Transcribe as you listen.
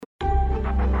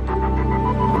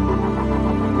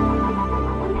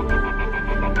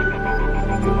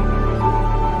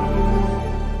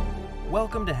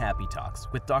Happy Talks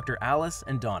with Dr. Alice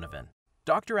and Donovan.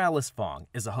 Dr. Alice Fong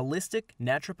is a holistic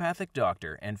naturopathic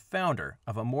doctor and founder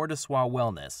of Amor de Soi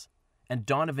Wellness. And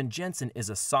Donovan Jensen is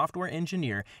a software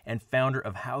engineer and founder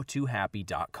of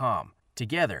HowToHappy.com.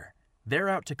 Together, they're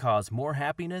out to cause more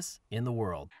happiness in the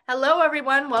world. Hello,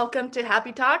 everyone. Welcome to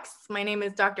Happy Talks. My name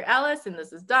is Dr. Alice, and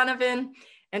this is Donovan.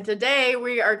 And today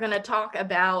we are going to talk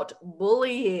about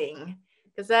bullying,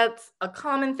 because that's a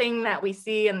common thing that we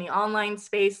see in the online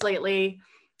space lately.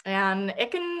 And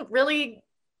it can really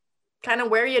kind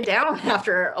of wear you down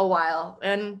after a while,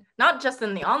 and not just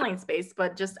in the online space,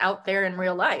 but just out there in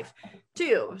real life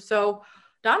too. So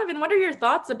Donovan, what are your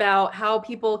thoughts about how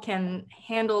people can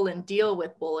handle and deal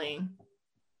with bullying?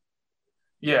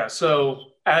 Yeah, so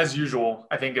as usual,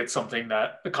 I think it's something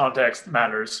that the context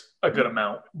matters a good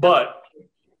amount, but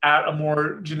at a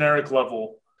more generic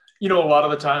level, a lot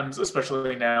of the times,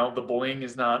 especially now, the bullying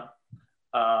is not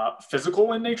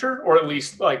physical in nature, or at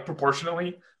least like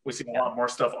proportionally. We see a lot more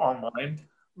stuff online,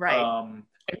 right?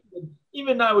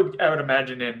 Even I would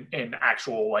imagine in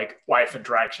actual like life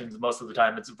interactions, most of the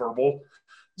time it's verbal.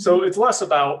 So it's less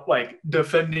about like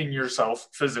defending yourself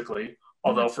physically,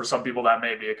 although for some people that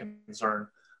may be a concern.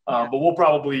 But we'll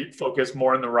probably focus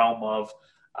more in the realm of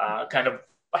kind of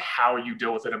how you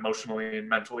deal with it emotionally and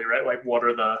mentally, right? Like what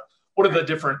are the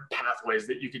different pathways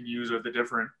that you can use, or the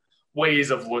different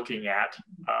ways of looking at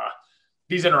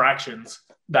these interactions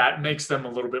that makes them a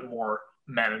little bit more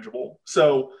manageable.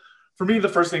 So for me, the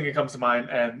first thing that comes to mind,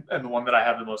 and the one that I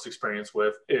have the most experience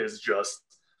with, is just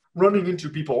running into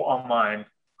people online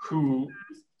who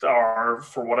are,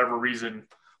 for whatever reason,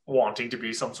 wanting to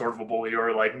be some sort of a bully,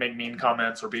 or like make mean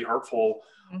comments or be hurtful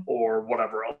or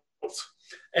whatever else.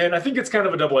 And I think it's kind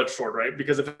of a double-edged sword, right?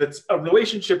 Because if it's a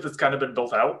relationship that's kind of been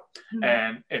built out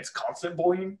and it's constant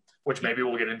bullying, which maybe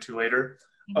we'll get into later,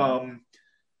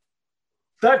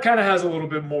 that kind of has a little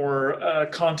bit more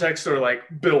context or like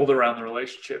build around the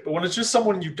relationship. But when it's just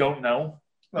someone you don't know,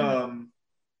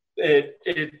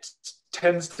 it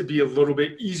tends to be a little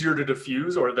bit easier to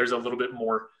diffuse, or there's a little bit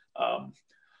more,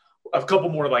 a couple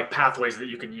more like pathways that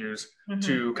you can use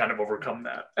to kind of overcome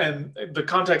that. And the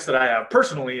context that I have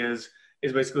personally is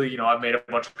basically, I've made a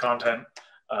bunch of content.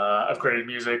 I've created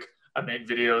music. I made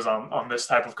videos on this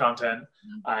type of content.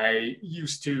 I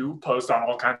used to post on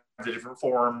all kinds of different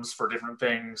forums for different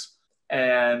things.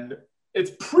 And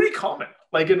it's pretty common.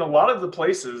 Like in a lot of the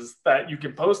places that you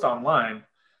can post online,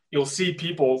 you'll see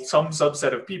people, some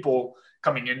subset of people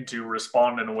coming in to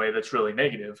respond in a way that's really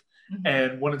negative.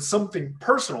 And when it's something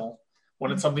personal,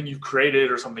 when it's something you've created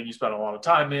or something you spent a lot of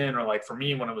time in, or like for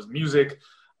me, when it was music,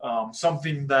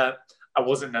 something that I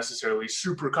wasn't necessarily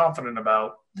super confident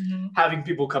about, having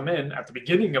people come in at the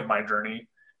beginning of my journey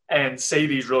and say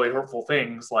these really hurtful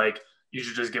things like, you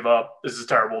should just give up, this is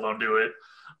terrible, don't do it,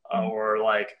 or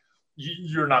like,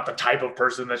 you're not the type of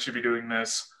person that should be doing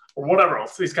this, or whatever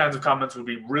else. These kinds of comments would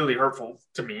be really hurtful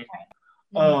to me.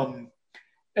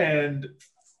 And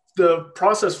the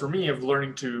process for me of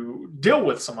learning to deal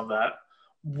with some of that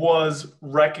was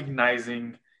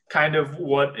recognizing kind of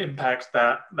what impact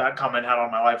that comment had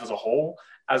on my life as a whole,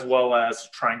 as well as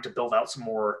trying to build out some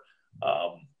more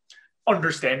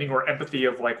understanding or empathy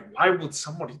of like, why would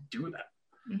somebody do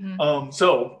that?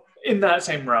 So in that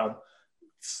same realm,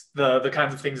 the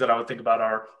kinds of things that I would think about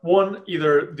are, one,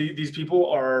 either these people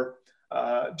are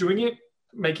doing it,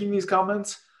 making these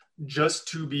comments just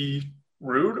to be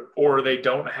rude, or they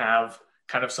don't have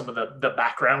kind of some of the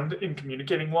background in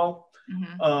communicating well.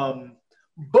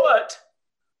 But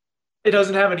it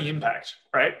doesn't have any impact,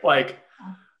 right? Like,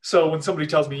 so when somebody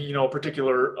tells me, a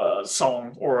particular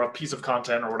song or a piece of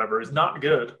content or whatever is not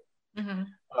good,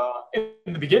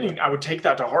 in the beginning, I would take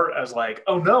that to heart as like,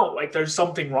 oh no, like there's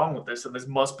something wrong with this and this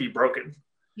must be broken.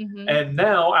 And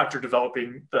now, after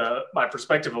developing my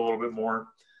perspective a little bit more,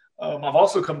 I've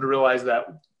also come to realize that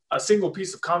a single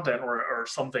piece of content or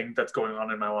something that's going on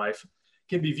in my life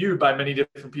can be viewed by many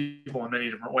different people in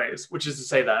many different ways, which is to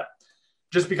say that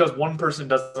just because one person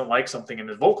doesn't like something and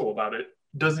is vocal about it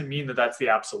doesn't mean that that's the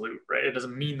absolute, right? It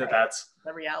doesn't mean that that's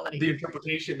the reality, the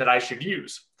interpretation that I should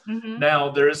use. Now,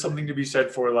 there is something to be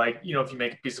said for like, if you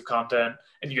make a piece of content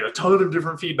and you get a ton of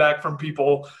different feedback from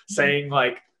people saying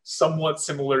like somewhat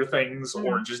similar things,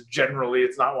 or just generally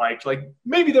it's not liked, like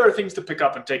maybe there are things to pick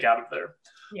up and take out of there.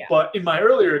 But in my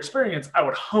earlier experience, I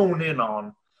would hone in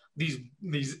on these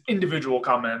individual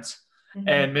comments.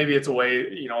 And maybe it's a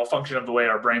way, a function of the way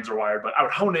our brains are wired, but I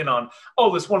would hone in on,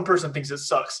 oh, this one person thinks it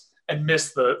sucks, and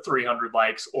miss the 300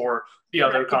 likes or the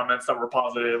other comments that were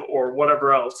positive or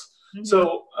whatever else.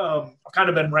 So I've kind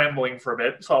of been rambling for a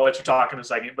bit, so I'll let you talk in a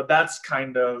second, but that's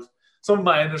kind of some of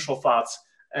my initial thoughts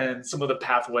and some of the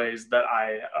pathways that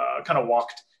I kind of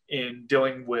walked in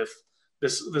dealing with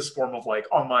this form of like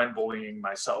online bullying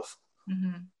myself.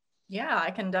 Mm-hmm. Yeah,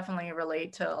 I can definitely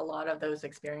relate to a lot of those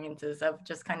experiences of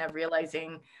just kind of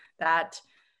realizing that,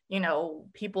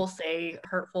 people say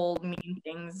hurtful, mean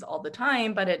things all the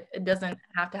time, but it doesn't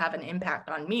have to have an impact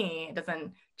on me. It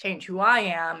doesn't change who I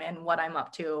am and what I'm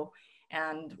up to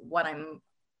and what I'm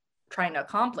trying to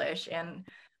accomplish. And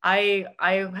I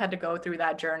had to go through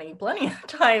that journey plenty of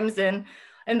times in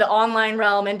the online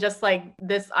realm, and just like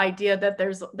this idea that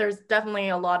there's definitely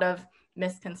a lot of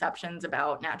misconceptions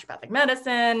about naturopathic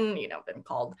medicine. Been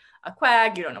called a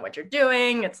quack, you don't know what you're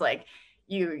doing. It's like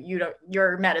you don't,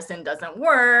 your medicine doesn't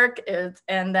work.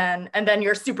 And then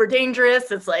you're super dangerous.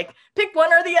 It's like, pick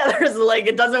one or the other. It's like,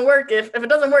 it doesn't work. If it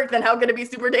doesn't work, then how could it be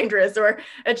super dangerous? Or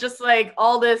it's just like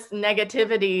all this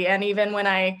negativity. And even when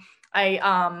I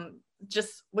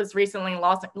just was recently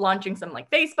launching some like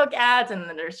Facebook ads, and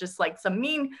then there's just like some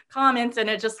mean comments, and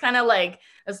it just kind of like,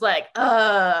 it's like,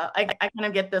 I kind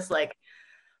of get this like,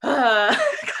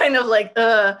 kind of like,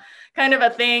 kind of a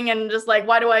thing. And just like,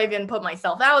 why do I even put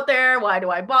myself out there? Why do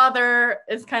I bother?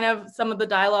 It's kind of some of the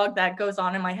dialogue that goes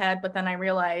on in my head. But then I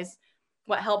realize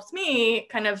what helps me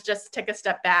kind of just take a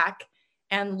step back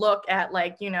and look at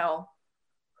like,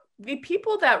 the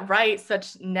people that write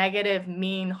such negative,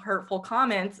 mean, hurtful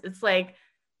comments. It's like,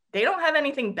 they don't have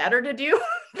anything better to do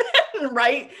than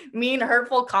write mean,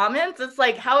 hurtful comments. It's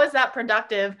like, how is that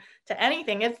productive to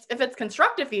anything? If it's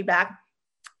constructive feedback,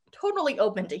 totally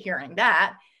open to hearing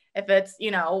that. If it's,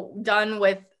 done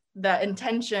with the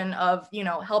intention of,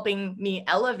 helping me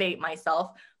elevate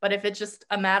myself. But if it's just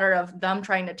a matter of them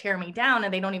trying to tear me down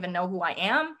and they don't even know who I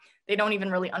am, they don't even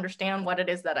really understand what it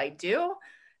is that I do,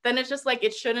 then it's just like,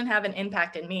 it shouldn't have an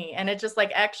impact in me. And it's just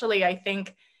like, actually, I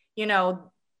think,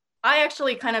 I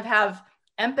actually kind of have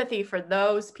empathy for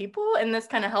those people. And this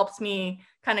kind of helps me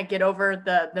kind of get over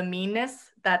the meanness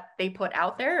that they put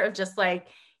out there of just like,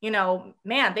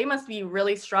 man, they must be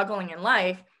really struggling in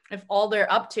life if all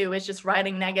they're up to is just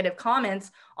writing negative comments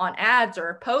on ads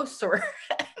or posts or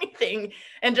anything,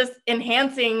 and just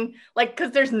enhancing, like,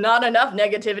 because there's not enough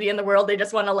negativity in the world. They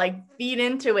just want to like feed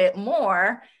into it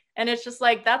more. And it's just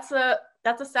like, that's a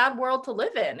sad world to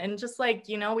live in. And just like,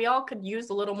 we all could use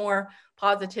a little more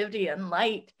positivity and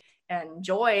light and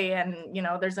joy. And,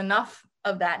 there's enough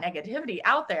of that negativity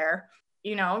out there.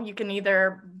 You can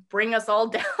either bring us all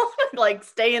down, like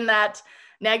stay in that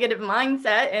negative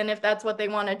mindset. And if that's what they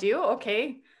want to do,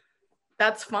 okay,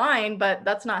 that's fine. But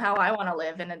that's not how I want to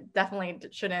live. And it definitely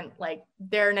shouldn't, like,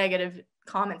 their negative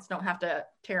comments don't have to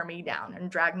tear me down and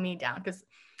drag me down, because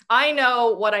I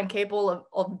know what I'm capable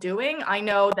of doing. I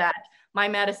know that my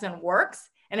medicine works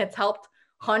and it's helped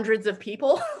hundreds of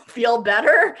people feel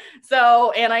better.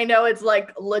 So, and I know it's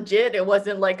like legit. It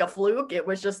wasn't like a fluke. It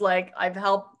was just like, I've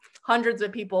helped hundreds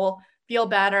of people feel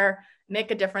better,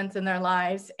 make a difference in their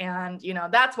lives. And,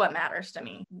 that's what matters to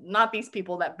me, not these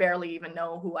people that barely even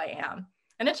know who I am.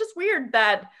 And it's just weird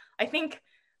that I think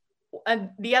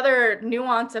the other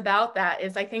nuance about that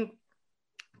is I think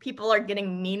people are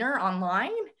getting meaner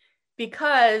online,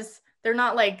 because they're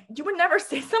not like, you would never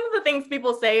say some of the things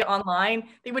people say online,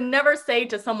 they would never say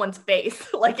to someone's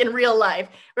face, like in real life.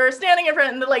 We're standing in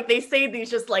front and like, they say these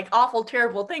just like awful,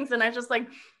 terrible things. And I just like,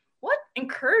 what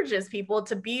encourages people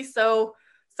to be so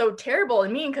terrible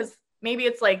and mean? Because maybe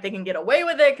it's like they can get away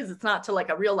with it because it's not to like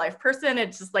a real life person.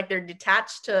 It's just like they're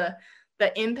detached to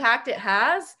the impact it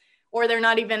has, or they're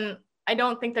not even, I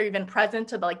don't think they're even present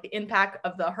to the impact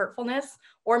of the hurtfulness,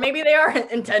 or maybe they are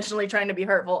intentionally trying to be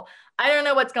hurtful. I don't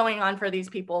know what's going on for these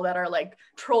people that are like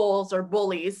trolls or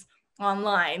bullies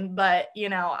online, but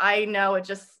I know it's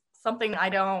just something I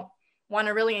don't want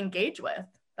to really engage with.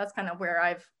 That's kind of where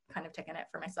I've kind of taken it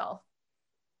for myself.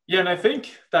 Yeah, and I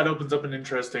think that opens up an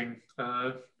interesting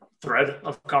thread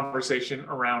of conversation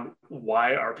around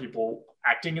why are people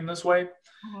acting in this way.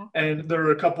 Mm-hmm. And there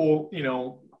are a couple,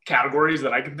 categories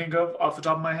that I can think of off the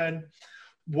top of my head.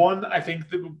 One, I think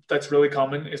that's really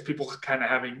common is people kind of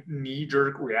having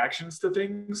knee-jerk reactions to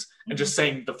things and just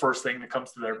saying the first thing that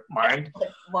comes to their mind.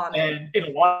 And in a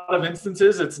lot of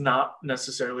instances, it's not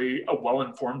necessarily a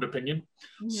well-informed opinion,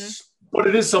 but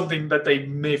it is something that they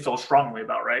may feel strongly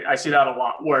about, right? I see that a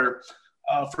lot where,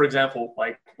 for example,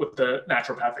 like with the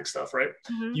naturopathic stuff, right?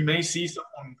 You may see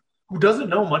someone who doesn't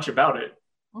know much about it,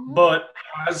 but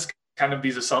has kind of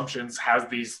these assumptions, has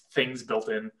these things built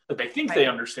in that they think they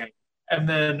understand. And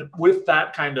then with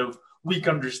that kind of weak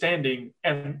understanding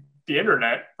and the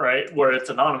internet, right, where it's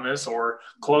anonymous or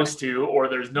close to, or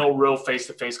there's no real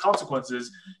face-to-face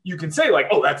consequences, you can say like,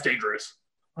 oh, that's dangerous,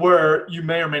 where you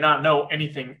may or may not know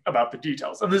anything about the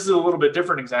details. And this is a little bit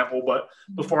different example, but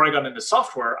before I got into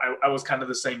software, I was kind of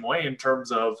the same way in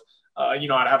terms of, I'd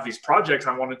have these projects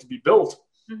I wanted to be built.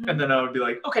 And then I would be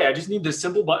like, okay, I just need this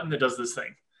simple button that does this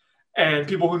thing. And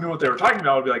people who knew what they were talking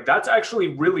about would be like, that's actually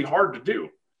really hard to do.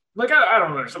 Like, I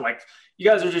don't understand. Like, you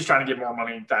guys are just trying to get more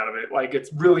money out of it. Like,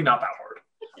 it's really not that hard.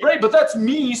 Right. But that's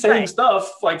me saying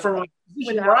stuff like from a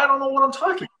position where I don't know what I'm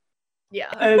talking about.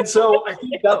 Yeah. And so I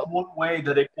think that's one way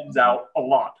that it comes out a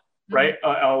lot, right?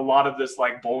 A lot of this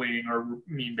like bullying or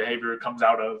mean behavior comes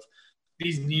out of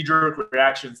these knee-jerk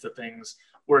reactions to things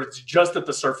where it's just at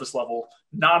the surface level,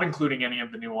 not including any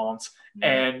of the nuance.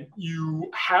 And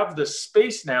you have the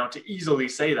space now to easily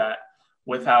say that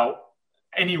without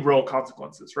any real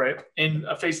consequences, right? In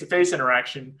a face-to-face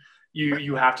interaction,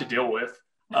 you have to deal with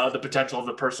the potential of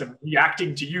the person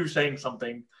reacting to you saying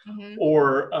something,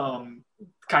 or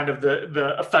kind of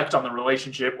the effect on the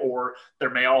relationship, or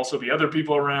there may also be other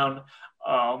people around.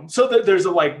 So that there's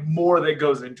more that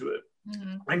goes into it.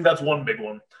 I think that's one big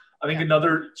one. I think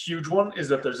another huge one is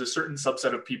that there's a certain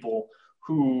subset of people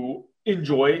who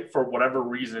enjoy, for whatever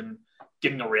reason,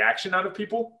 getting a reaction out of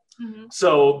people.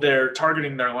 So they're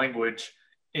targeting their language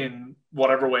in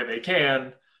whatever way they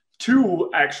can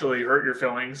to actually hurt your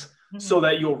feelings so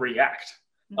that you'll react.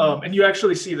 And you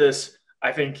actually see this,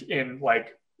 I think, in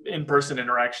like in-person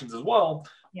interactions as well,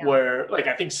 where like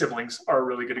I think siblings are a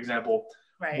really good example,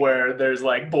 where there's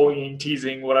like bullying,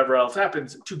 teasing, whatever else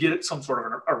happens to get some sort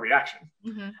of a reaction.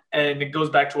 And it goes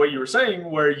back to what you were saying,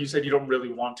 where you said you don't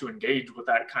really want to engage with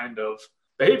that kind of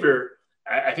behavior.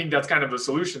 I think that's kind of the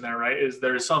solution there, right? Is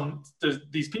there's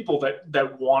these people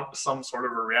that want some sort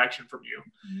of a reaction from you.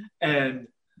 And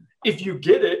if you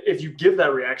get it, if you give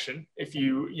that reaction, if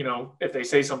if they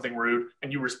say something rude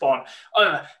and you respond,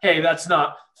 hey, that's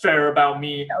not fair about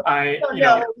me. I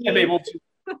am able to,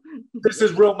 this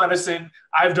is real medicine.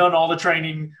 I've done all the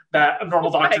training that a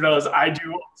normal doctor does. I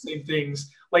do all the same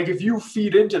things. Like if you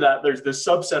feed into that, there's this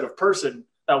subset of person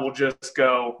that will just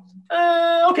go,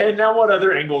 okay, now what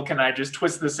other angle can I just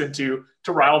twist this into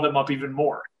to rile them up even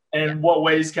more? And what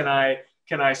ways can I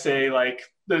say like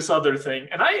this other thing?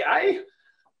 And I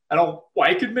don't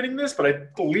like admitting this, but I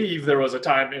believe there was a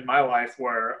time in my life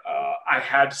where I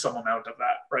had some amount of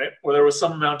that, right? Where there was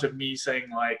some amount of me saying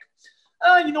like,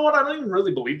 you know what? I don't even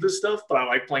really believe this stuff, but I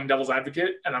like playing devil's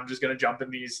advocate, and I'm just going to jump in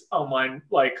these online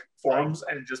like forums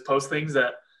and just post things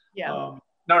that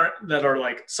that are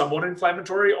like somewhat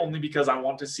inflammatory, only because I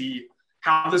want to see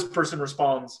how this person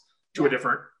responds to a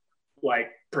different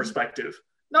like perspective.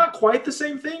 Not quite the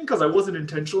same thing, because I wasn't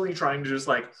intentionally trying to just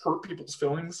like hurt people's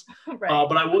feelings,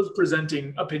 but I was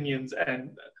presenting opinions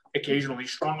and occasionally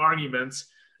strong arguments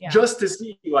just to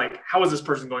see like, how is this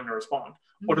person going to respond?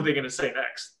 What are they going to say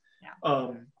next?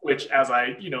 Which, as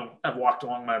I have walked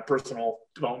along my personal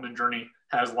development journey,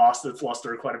 has lost its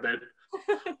luster quite a bit.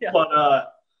 But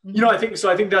I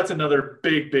think that's another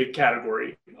big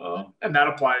category, and that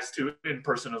applies to in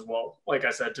person as well. Like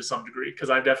I said, to some degree, because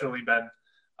I've definitely been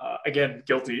again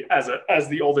guilty as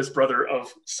the oldest brother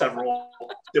of several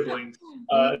siblings,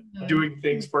 doing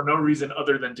things for no reason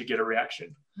other than to get a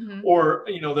reaction. Or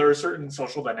there are certain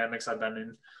social dynamics I've been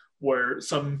in where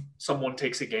someone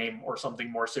takes a game or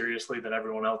something more seriously than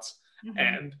everyone else,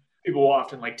 and people will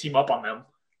often like team up on them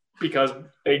because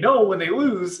they know when they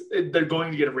lose they're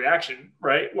going to get a reaction,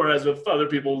 right? Whereas if other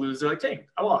people lose, they're like, "Dang,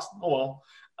 I lost. Oh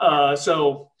well."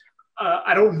 So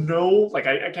I don't know, like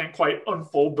I can't quite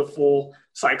unfold the full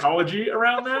psychology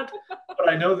around that, but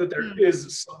I know that there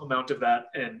is some amount of that,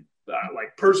 and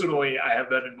like personally, I have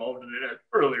been involved in it at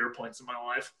earlier points in my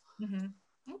life.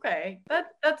 Okay,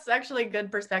 that's actually a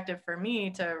good perspective for me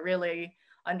to really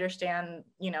understand.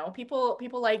 People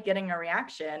like getting a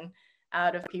reaction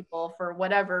out of people for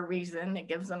whatever reason. It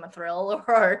gives them a thrill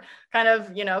or kind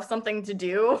of something to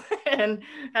do and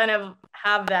kind of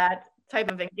have that type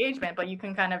of engagement. But you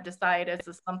can kind of decide, is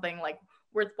this something like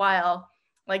worthwhile?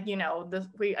 Like we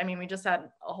just had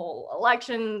a whole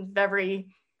election,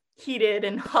 very heated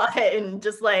and hot, and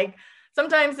just like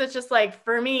sometimes it's just like,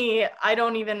 for me, I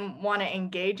don't even want to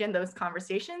engage in those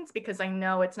conversations because I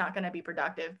know it's not going to be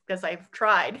productive, because I've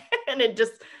tried and it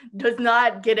just does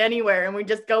not get anywhere. And we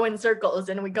just go in circles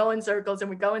and we go in circles and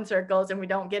we go in circles and we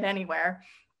don't get anywhere.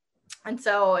 And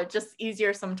so it's just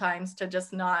easier sometimes to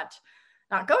just not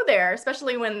go there,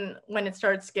 especially when it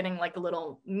starts getting like a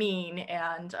little mean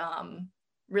and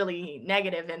really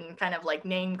negative and kind of like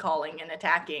name calling and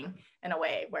attacking in a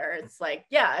way where it's like,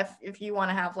 if you want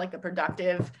to have like a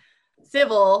productive,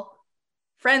 civil,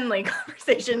 friendly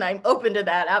conversation, I'm open to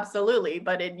that, absolutely.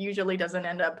 But it usually doesn't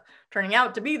end up turning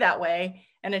out to be that way.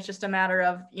 And it's just a matter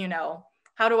of,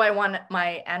 how do I want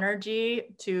my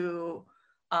energy to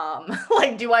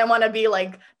like, do I want to be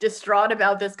like distraught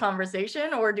about this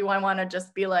conversation, or do I want to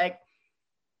just be like,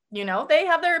 you know, they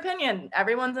have their opinion.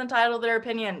 Everyone's entitled to their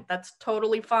opinion. That's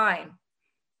totally fine.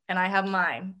 And I have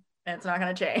mine, and it's not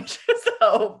going to change.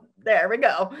 So there we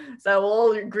go. So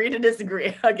we'll agree to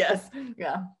disagree, I guess.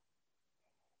 Yeah.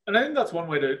 And I think that's one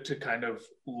way to kind of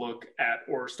look at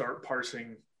or start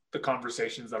parsing the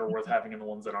conversations that are worth having and the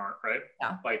ones that aren't, right?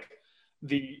 Yeah. Like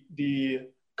the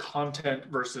content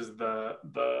versus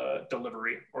the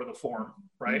delivery or the form,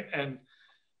 right? And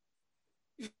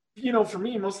you know, for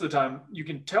me, most of the time, you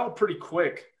can tell pretty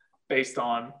quick based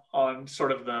on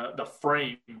sort of the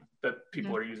frame that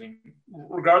people are using,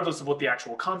 regardless of what the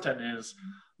actual content is,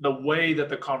 the way that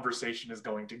the conversation is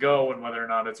going to go and whether or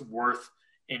not it's worth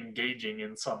engaging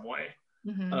in some way.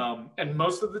 And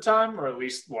most of the time, or at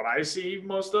least what I see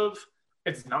most of,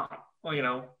 it's not. You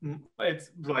know,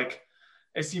 it's like,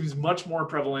 it seems much more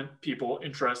prevalent people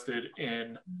interested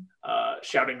in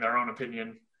shouting their own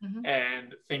opinion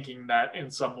and thinking that in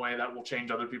some way that will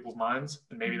change other people's minds.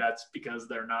 And maybe that's because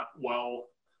they're not well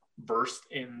versed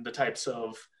in the types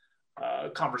of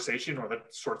conversation or the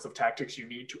sorts of tactics you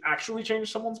need to actually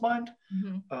change someone's mind.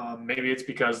 Maybe it's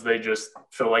because they just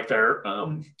feel like they're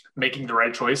making the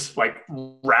right choice, like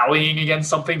rallying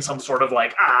against something, some sort of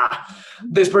like,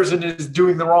 this person is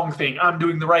doing the wrong thing, I'm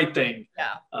doing the right thing.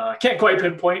 Can't quite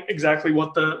pinpoint exactly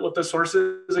what the source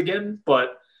is again,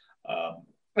 but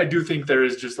I do think there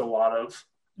is just a lot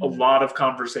of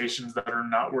conversations that are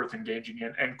not worth engaging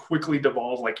in and quickly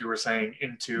devolve, like you were saying,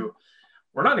 into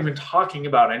we're not even talking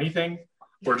about anything.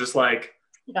 We're just like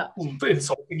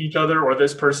insulting each other, or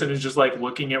this person is just like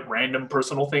looking at random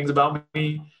personal things about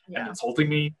me and insulting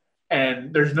me.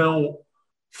 And there's no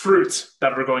fruits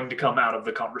that are going to come out of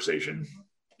the conversation.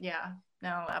 Yeah,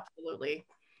 no, absolutely.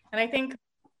 And I think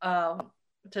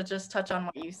to just touch on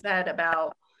what you said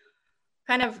about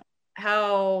kind of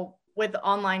how with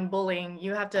online bullying,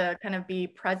 you have to kind of be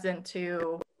present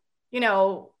to, you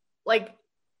know, like,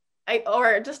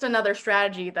 or just another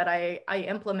strategy that I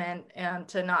implement, and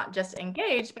to not just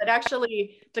engage, but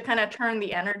actually to kind of turn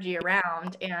the energy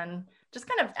around and just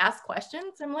kind of ask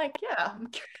questions. I'm like, yeah, I'm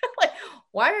curious, like,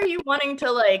 why are you wanting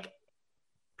to like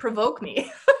provoke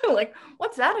me? Like,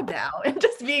 what's that about? And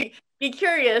just be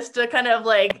curious to kind of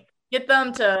like get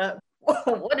them to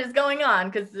what is going on,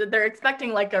 because they're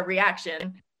expecting like a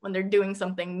reaction when they're doing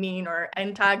something mean or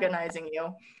antagonizing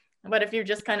you. But if you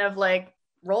just kind of like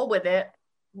roll with it,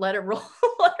 let it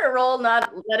roll,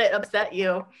 not let it upset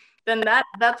you, then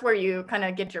that's where you kind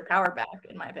of get your power back,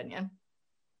 in my opinion.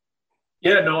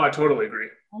 Yeah, no, I totally agree.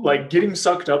 Like getting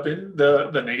sucked up in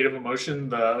the negative emotion,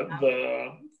 the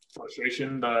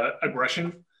frustration, the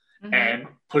aggression, and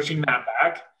pushing that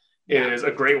back is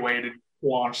a great way to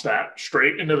launch that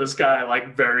straight into the sky,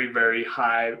 like very, very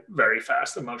high, very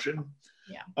fast emotion.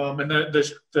 And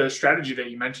the strategy that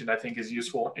you mentioned, I think, is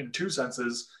useful in two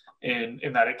senses. In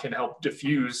that it can help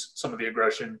diffuse some of the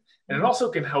aggression, and it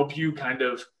also can help you kind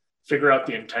of figure out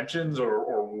the intentions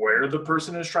or where the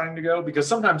person is trying to go, because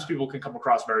sometimes people can come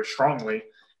across very strongly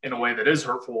in a way that is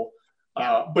hurtful,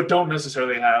 but don't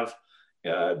necessarily have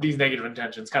these negative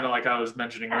intentions. Kind of like I was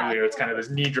mentioning earlier, it's kind of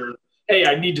this knee-jerk, hey,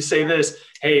 I need to say this,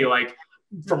 hey, like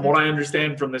from what I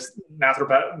understand from this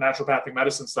naturopathic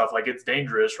medicine stuff, like it's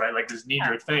dangerous, right? Like this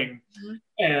knee-jerk thing.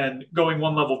 And going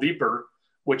one level deeper,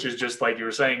 which is just like you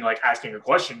were saying, like asking a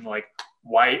question, like,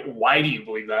 why do you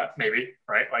believe that? Maybe,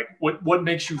 right? Like what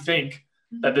makes you think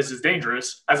that this is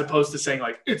dangerous, as opposed to saying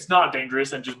like, it's not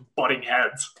dangerous and just butting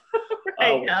heads,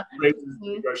 raises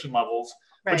the aggression levels,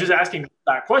 which is asking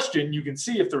that question. You can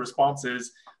see if the response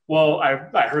is, well,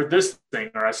 I heard this thing,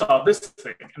 or I saw this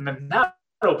thing. And then that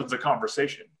opens a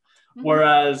conversation.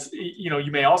 Whereas, you know,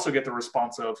 you may also get the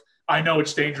response of, I know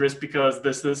it's dangerous because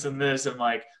this, and this, and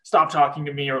like, stop talking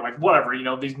to me, or like, whatever, you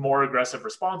know, these more aggressive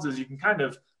responses. You can kind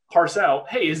of parse out,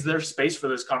 hey, is there space for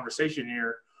this conversation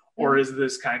here? Or is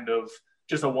this kind of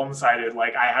just a one-sided,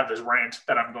 like, I have this rant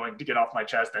that I'm going to get off my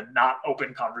chest, and not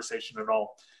open conversation at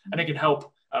all? And it can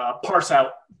help parse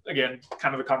out, again,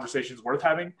 kind of the conversations worth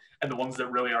having, and the ones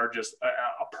that really are just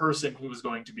a person who is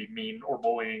going to be mean or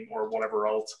bullying or whatever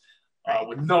else.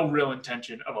 With no real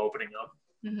intention of opening up.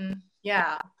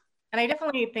 Yeah. And I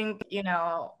definitely think, you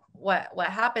know, what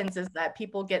happens is that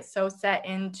people get so set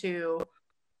into,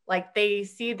 like, they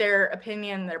see their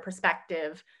opinion, their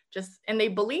perspective, and they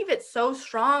believe it so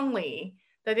strongly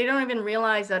that they don't even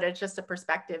realize that it's just a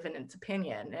perspective and its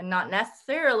opinion, and not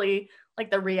necessarily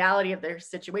like the reality of their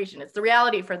situation. It's the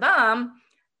reality for them,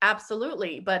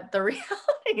 absolutely, but the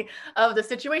reality of the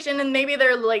situation, and maybe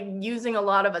they're like using a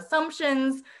lot of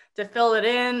assumptions to fill it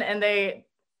in,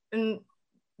 and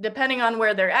depending on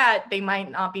where they're at, they might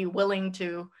not be willing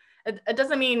to. It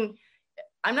doesn't mean,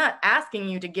 I'm not asking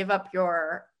you to give up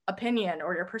your opinion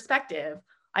or your perspective.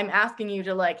 I'm asking you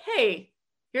to like, hey,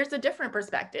 here's a different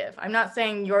perspective. I'm not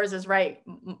saying yours is right,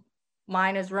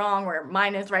 mine is wrong, or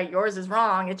mine is right, yours is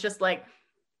wrong. It's just like,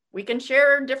 we can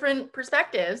share different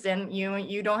perspectives, and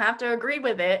you don't have to agree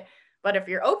with it. But if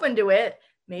you're open to it,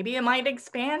 maybe it might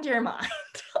expand your mind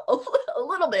a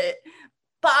little bit,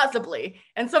 possibly.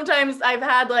 And sometimes I've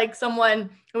had like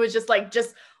someone who was just like,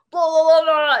 just blah, blah, blah,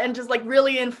 blah, and just like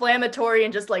really inflammatory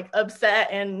and just like upset,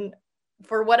 and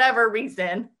for whatever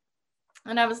reason.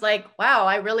 And I was like, wow,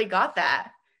 I really got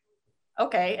that.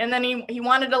 Okay. And then he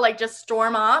wanted to like just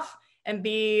storm off and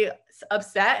be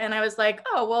upset. And I was like,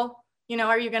 oh, well, you know,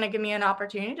 are you going to give me an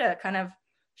opportunity to kind of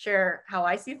share how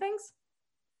I see things?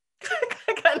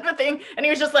 Kind of a thing. And he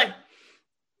was just like,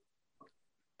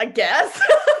 I guess.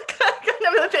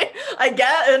 Kind of a thing. I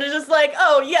guess. And it's just like,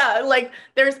 oh yeah, like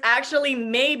there's actually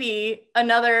maybe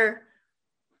another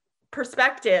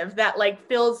perspective that like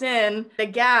fills in the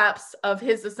gaps of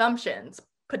his assumptions,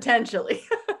 potentially.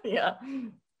 Yeah.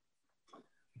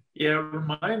 Yeah, it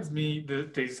reminds me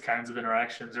that these kinds of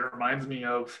interactions, it reminds me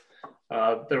of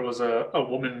there was a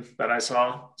woman that I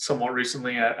saw somewhat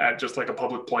recently at just like a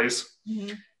public place.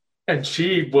 Mm-hmm. And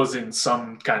she was in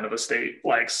some kind of a state,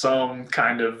 like some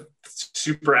kind of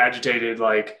super agitated,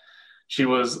 like she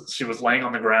was laying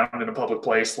on the ground in a public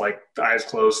place, like eyes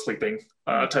closed, sleeping,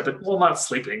 type of, well, not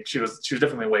sleeping. She was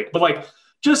definitely awake, but like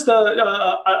just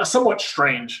a somewhat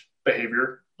strange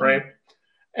behavior, right? Mm-hmm.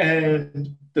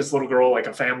 And this little girl, like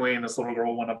a family, and this little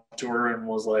girl went up to her and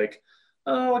was like,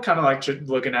 oh, kind of like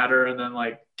looking at her, and then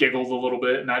like giggled a little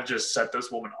bit, and that just set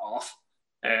this woman off.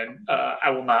 And I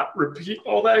will not repeat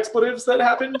all the expletives that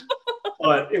happened,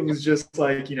 but it was just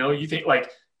like, you know, you think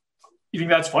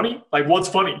that's funny? Like, what's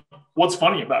funny? What's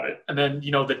funny about it? And then,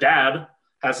 you know, the dad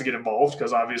has to get involved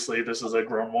because obviously this is a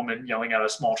grown woman yelling at a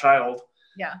small child.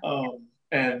 Yeah.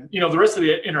 And, you know, the rest of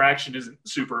the interaction isn't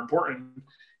super important,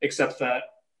 except that,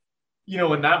 you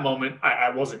know, in that moment,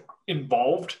 I wasn't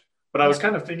involved, but I was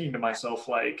kind of thinking to myself,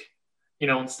 like, you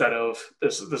know, instead of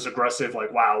this aggressive,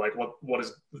 like, wow, like what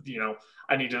is, you know,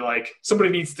 I need to like,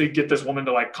 somebody needs to get this woman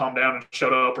to like calm down and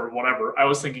shut up or whatever. I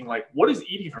was thinking like, what is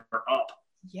eating her up?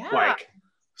 Yeah. Like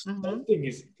something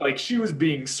is like, she was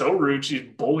being so rude. She's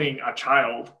bullying a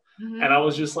child. Mm-hmm. And I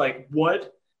was just like,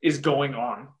 what is going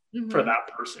on for that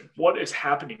person? What is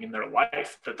happening in their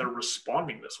life that they're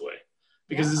responding this way?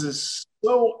 Because this is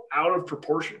so out of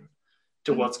proportion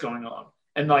to what's going on.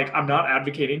 And like, I'm not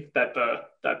advocating that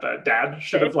the dad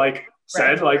should have like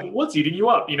said like, what's eating you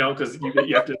up, you know, because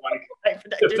you have to like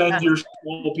defend your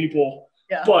small people.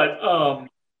 Yeah. But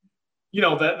you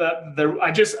know, that there,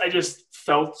 I just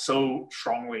felt so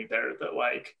strongly there that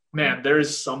like, man, there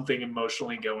is something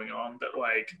emotionally going on that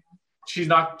like she's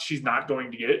not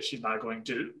going to get it. She's not going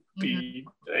to be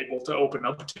able to open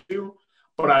up to.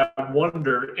 But I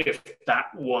wonder if that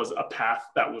was a path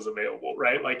that was available,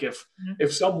 right? Like if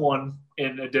someone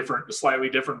in a slightly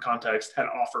different context had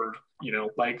offered, you know,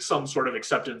 like some sort of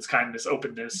acceptance, kindness,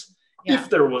 openness, if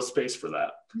there was space for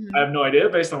that. I have no idea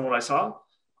based on what I saw,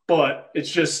 but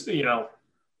it's just, you know,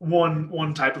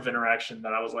 one type of interaction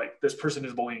that I was like, this person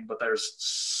is bullying, but there's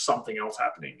something else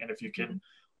happening. And if you can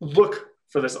look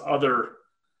for this other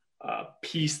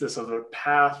piece, this other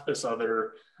path, this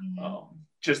other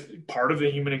just part of the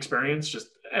human experience, just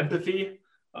empathy,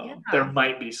 there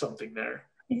might be something there.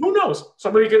 Who knows?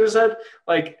 Somebody could have said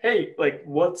like, hey, like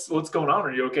what's going on?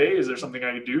 Are you okay? Is there something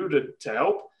I could do to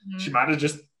help? She might have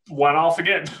just went off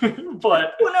again.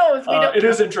 But who knows? It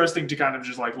is interesting to kind of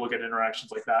just like look at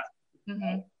interactions like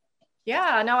that.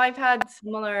 Yeah, no, I've had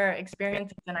similar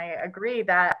experiences, and I agree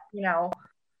that, you know,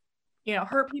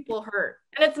 hurt people hurt.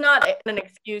 And it's not an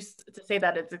excuse to say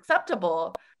that it's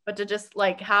acceptable, but to just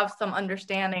like have some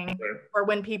understanding for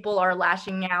when people are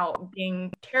lashing out,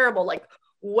 being terrible, like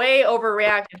way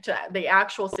overreactive to the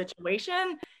actual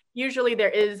situation. Usually there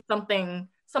is something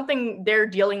they're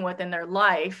dealing with in their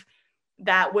life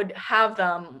that would have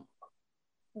them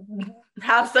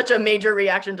have such a major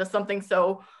reaction to something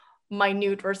so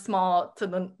minute or small to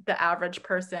the average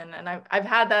person. And I've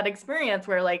had that experience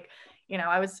where like, you know,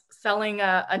 I was selling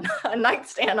a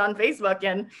nightstand on Facebook,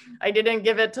 and I didn't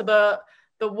give it to the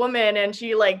woman, and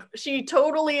she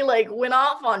totally like went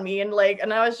off on me, and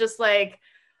I was just like,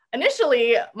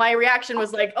 initially my reaction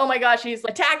was like, oh my gosh, she's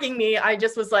attacking me. I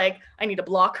just was like, I need to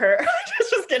block her.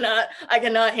 I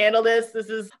cannot handle this.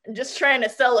 I'm just trying to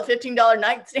sell a $15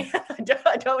 nightstand.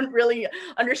 I don't really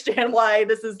understand why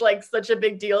this is like such a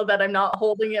big deal that I'm not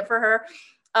holding it for her.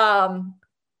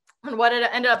 And what it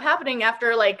ended up happening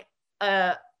after like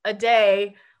a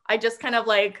day, I just kind of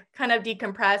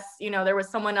decompress. There was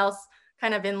someone else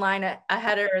kind of in line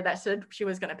ahead of her that said she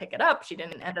was going to pick it up. She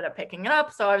didn't ended up picking it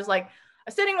up. So I was like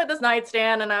sitting with this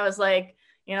nightstand, and I was like,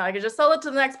 I could just sell it to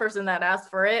the next person that asked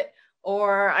for it,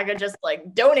 or I could just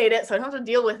like donate it so I don't have to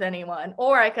deal with anyone.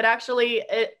 Or I could actually,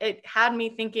 it had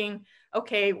me thinking,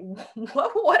 okay,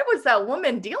 what was that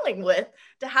woman dealing with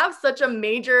to have such a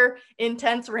major,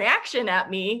 intense reaction at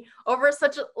me over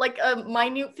such a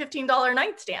minute $15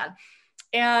 nightstand?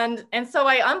 And so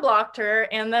I unblocked her,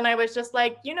 and then I was just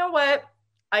like, you know what?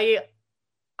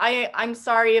 I'm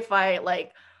sorry if I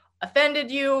like offended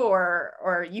you,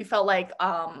 or you felt like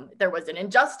there was an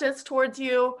injustice towards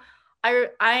you. I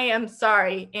am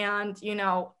sorry. And,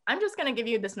 I'm just going to give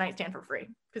you this nightstand for free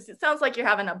because it sounds like you're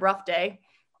having a rough day.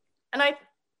 And I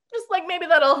just like, maybe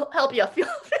that'll help you feel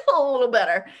a little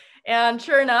better. And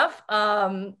sure enough,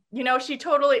 she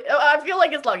totally, I feel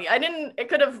like it's lucky. It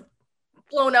could have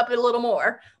blown up a little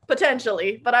more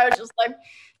potentially, but I was just like,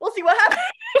 we'll see what happens.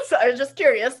 So I was just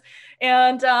curious.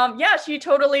 And she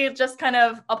totally just kind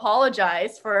of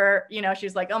apologized for,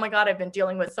 she's like, oh my God, I've been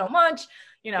dealing with so much.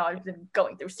 I've been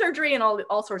going through surgery and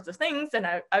all sorts of things. And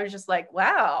I was just like,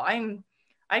 wow,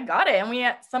 I got it. And we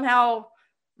somehow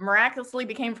miraculously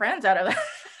became friends out of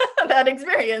that, that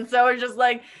experience. So it was just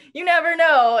like, you never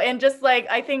know. And just like,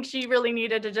 I think she really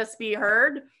needed to just be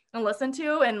heard and listened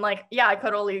to. And like, yeah, I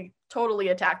could totally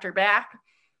attacked her back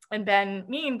and been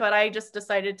mean, but I just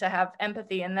decided to have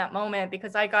empathy in that moment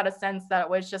because I got a sense that it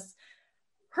was just,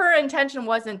 her intention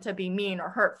wasn't to be mean or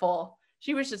hurtful.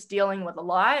 She was just dealing with a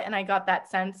lot, and I got that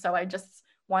sense. So I just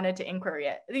wanted to inquiry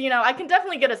it. I can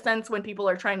definitely get a sense when people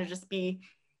are trying to just be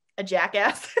a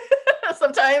jackass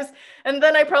sometimes, and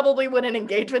then I probably wouldn't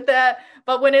engage with that.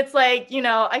 But when it's like,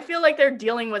 I feel like they're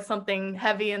dealing with something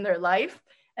heavy in their life,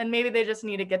 and maybe they just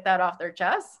need to get that off their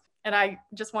chest. And I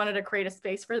just wanted to create a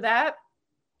space for that.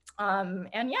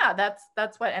 And yeah,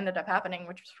 that's what ended up happening,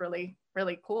 which was really,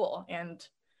 really cool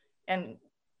and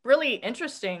really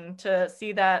interesting to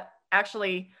see that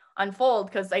actually unfold,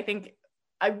 because I think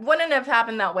I wouldn't have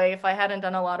happened that way if I hadn't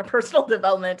done a lot of personal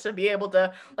development to be able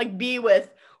to like be with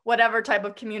whatever type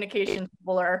of communication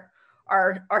people are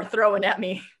throwing at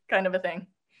me, kind of a thing.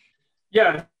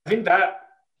 Yeah, I think that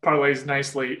parlays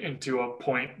nicely into a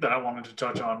point that I wanted to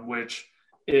touch on, which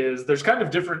is there's kind of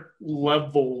different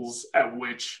levels at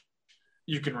which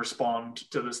you can respond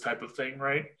to this type of thing,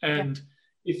 right? And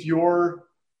if you're,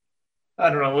 I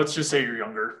don't know, let's just say you're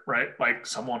younger, right? Like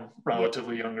someone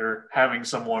relatively younger, having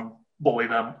someone bully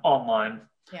them online.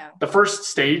 Yeah. The first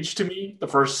stage to me, the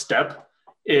first step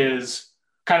is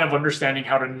kind of understanding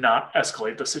how to not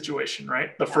escalate the situation,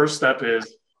 right? The first step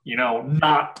is,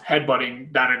 not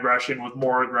headbutting that aggression with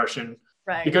more aggression,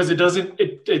 right? Because it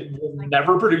will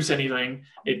never produce anything.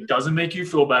 It doesn't make you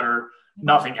feel better.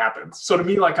 Nothing happens. So to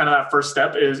me, like kind of that first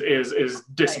step is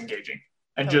disengaging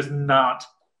and just not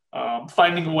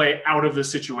finding a way out of the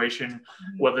situation,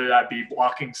 whether that be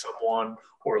blocking someone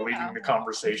or leaving the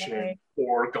conversation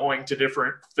or going to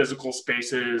different physical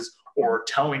spaces or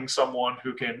telling someone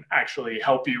who can actually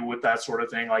help you with that sort of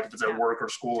thing, like if it's at work or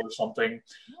school or something.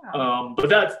 But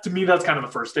that, to me, that's kind of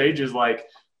the first stage, is like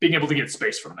being able to get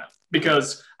space from that,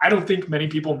 because I don't think many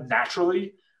people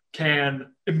naturally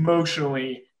can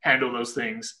emotionally handle those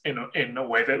things in a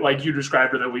way that, like you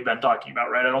described, or that we've been talking about,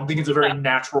 right? I don't think it's a very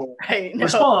natural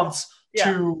response to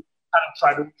kind of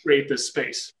try to create this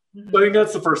space. But I think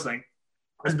that's the first thing,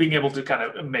 is being able to kind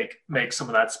of make some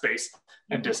of that space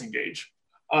and disengage.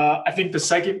 I think the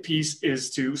second piece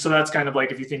is so that's kind of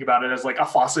like, if you think about it as like a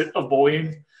faucet of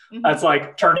bullying, that's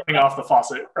like turning off the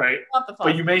faucet, right?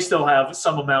 But you may still have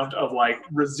some amount of like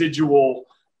residual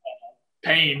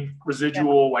pain,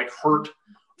 like hurt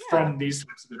from these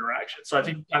types of interactions. So I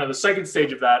think kind of the second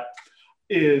stage of that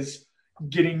is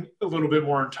getting a little bit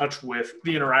more in touch with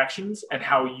the interactions and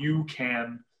how you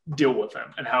can deal with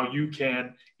them and how you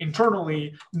can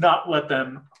internally not let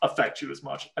them affect you as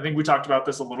much. I think we talked about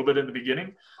this a little bit in the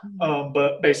beginning,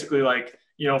 but basically, like,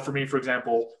 for me, for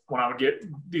example, when I would get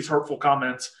these hurtful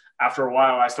comments, after a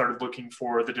while, I started looking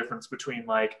for the difference between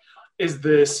like, does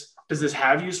this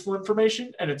have useful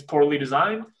information and it's poorly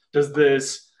designed? Is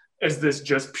this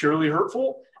just purely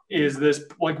hurtful? Is this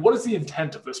like, what is the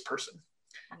intent of this person?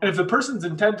 And if the person's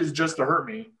intent is just to hurt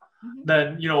me,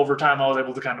 then, over time I was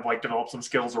able to kind of like develop some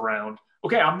skills around,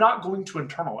 okay, I'm not going to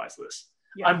internalize this.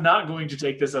 I'm not going to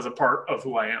take this as a part of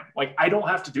who I am. Like, I don't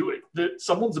have to do it.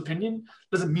 Someone's opinion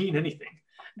doesn't mean anything.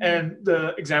 And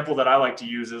the example that I like to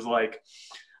use is like,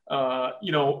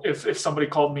 if somebody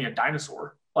called me a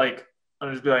dinosaur, like,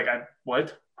 I'd just be like,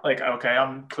 what? Like, okay,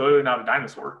 I'm clearly not a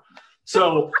dinosaur.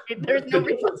 So There's the no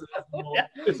reason. difference is,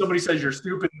 if somebody says you're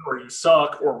stupid or you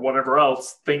suck or whatever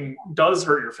else thing does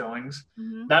hurt your feelings,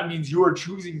 that means you are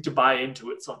choosing to buy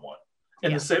into it somewhat.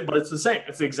 And the same, but it's the same.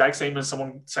 It's the exact same as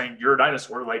someone saying you're a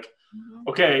dinosaur. Like,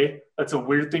 okay, that's a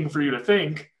weird thing for you to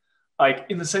think. Like,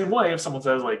 in the same way, if someone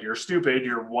says like you're stupid,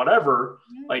 you're whatever,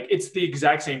 like it's the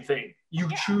exact same thing. You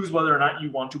choose whether or not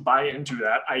you want to buy into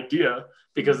that idea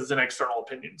because it's an external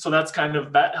opinion. So that's kind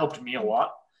of, that helped me a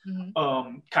lot.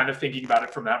 Kind of thinking about it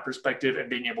from that perspective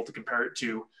and being able to compare it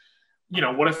to, you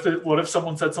know, what if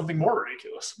someone said something more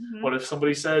ridiculous? What if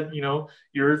somebody said, you know,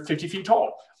 you're 50 feet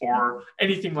tall or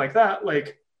anything like that?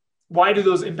 Like, why do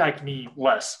those impact me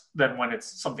less than when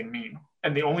it's something mean?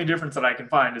 And the only difference that I can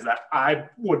find is that I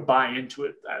would buy into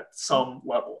it at some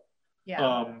level.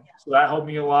 So that helped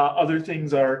me a lot. Other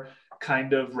things are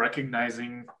kind of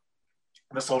recognizing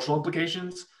the social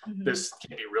implications. This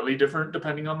can be really different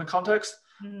depending on the context.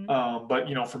 But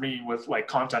you know, for me, with like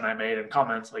content I made and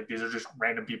comments, like these are just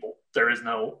random people. There is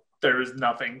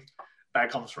nothing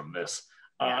that comes from this.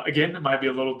 Again, it might be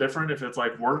a little different if it's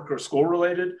like work or school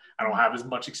related. I don't have as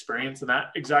much experience in that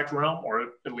exact realm, or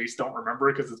at least don't remember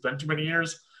it because it's been too many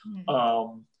years.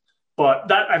 But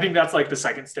that, I think that's like the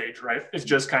second stage, right? It's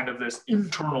just kind of this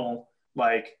internal,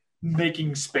 like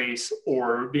making space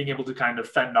or being able to kind of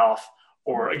fend off,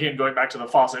 or again, going back to the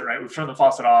faucet, right? We've turned the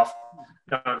faucet off.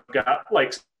 I've got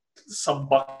like some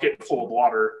bucket full of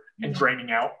water and draining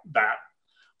out that.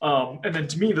 And then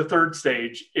to me, the third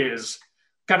stage is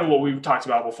kind of what we talked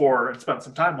about before and spent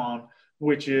some time on,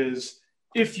 which is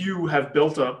if you have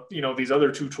built up, you know, these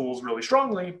other two tools really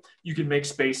strongly, you can make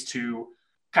space to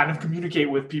kind of communicate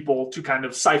with people to kind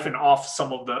of siphon off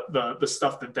some of the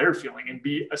stuff that they're feeling and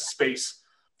be a space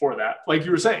for that. Like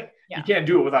you were saying, you can't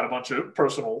do it without a bunch of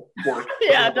personal work,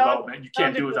 personal development. You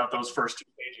can't do it without those first two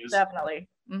stages. Definitely.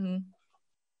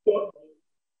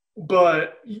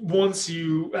 But once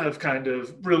you have kind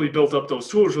of really built up those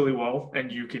tools really well, and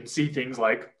you can see things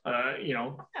like, you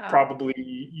know, probably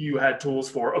you had tools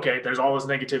for, okay, there's all this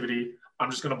negativity, I'm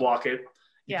just going to block it.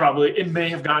 Probably, it may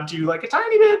have gotten to you like a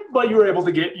tiny bit, but you were able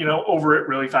to get, you know, over it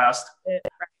really fast.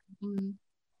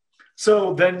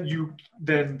 So then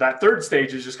that third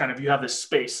stage is just kind of, you have this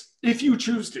space if you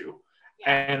choose to.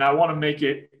 And I want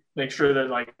to make sure that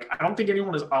like, I don't think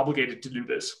anyone is obligated to do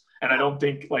this. And I don't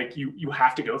think like you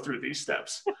have to go through these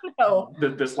steps.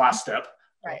 This last step.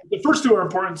 The first two are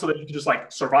important so that you can just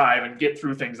like survive and get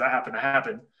through things that happen to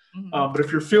happen. But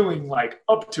if you're feeling like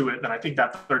up to it, then I think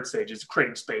that third stage is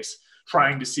creating space,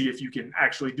 trying to see if you can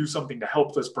actually do something to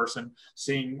help this person,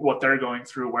 seeing what they're going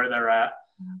through, where they're at,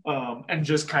 and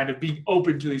just kind of being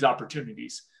open to these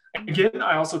opportunities. Again,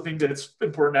 I also think that it's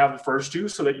important to have the first two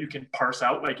so that you can parse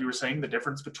out, like you were saying, the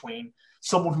difference between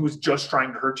someone who is just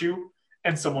trying to hurt you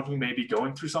and someone who may be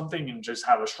going through something and just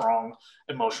have a strong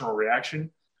emotional reaction.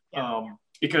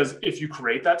 Because if you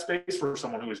create that space for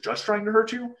someone who is just trying to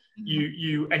hurt you,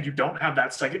 you don't have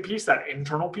that second piece, that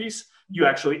internal piece, you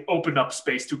actually open up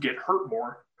space to get hurt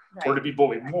more or to be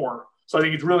bullied more. So I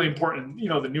think it's really important, you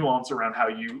know, the nuance around how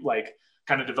you like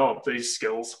kind of develop these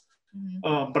skills.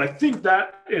 But I think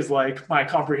that is like my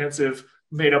comprehensive,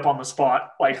 made up on the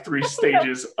spot, like 3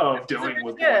 stages of dealing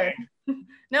with bullying.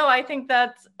 No, I think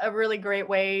that's a really great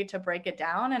way to break it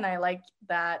down. And I like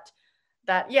that,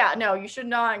 you should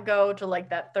not go to like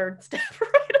that third step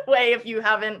right away if you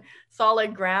haven't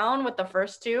solid ground with the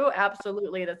first two.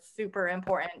 Absolutely. That's super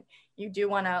important. You do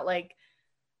want to like,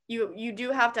 you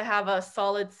do have to have a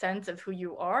solid sense of who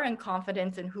you are and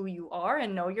confidence in who you are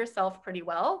and know yourself pretty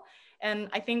well. And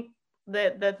I think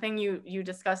the thing you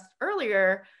discussed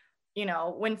earlier, you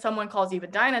know, when someone calls you a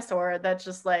dinosaur, that's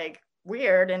just like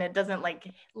weird and it doesn't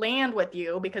like land with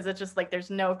you because it's just like there's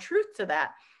no truth to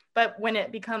that. But when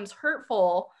it becomes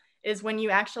hurtful is when you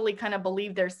actually kind of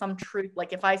believe there's some truth.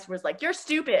 Like if I was like, you're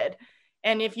stupid.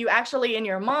 And if you actually in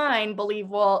your mind believe,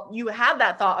 well, you had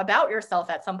that thought about yourself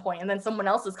at some point and then someone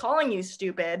else is calling you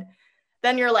stupid,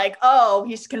 then you're like, oh,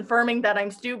 he's confirming that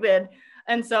I'm stupid.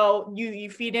 And so you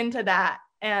feed into that.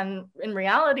 And in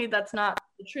reality, that's not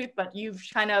the truth, but you've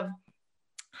kind of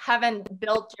haven't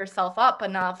built yourself up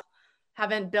enough,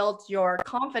 haven't built your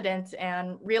confidence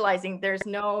and realizing there's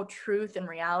no truth and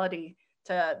reality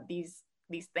to these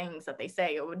things that they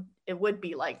say. It would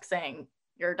be like saying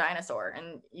you're a dinosaur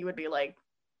and you would be like,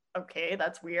 okay,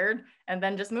 that's weird. And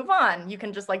then just move on. You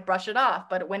can just like brush it off.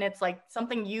 But when it's like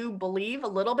something you believe a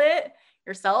little bit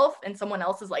yourself and someone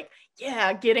else is like,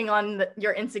 yeah, getting on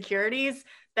your insecurities,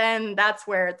 then that's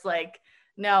where it's like,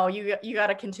 no, you got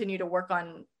to continue to work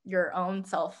on your own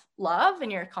self-love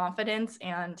and your confidence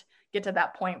and get to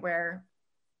that point where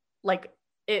like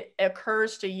it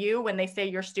occurs to you when they say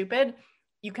you're stupid,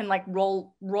 you can like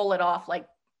roll it off like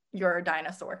you're a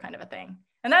dinosaur kind of a thing.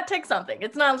 And that takes something.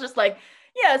 It's not just like,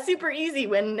 yeah, super easy.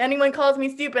 When anyone calls me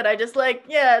stupid, I just like,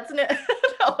 yeah, it's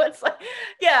no, it's like,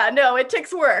 yeah, no, it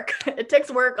takes work. It takes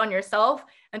work on yourself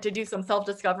and to do some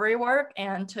self-discovery work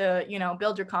and to, you know,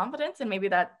 build your confidence. And maybe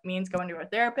that means going to a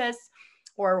therapist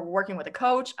or working with a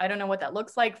coach. I don't know what that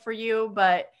looks like for you,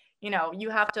 but, you know, you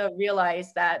have to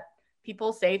realize that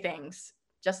people say things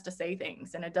just to say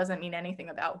things, and it doesn't mean anything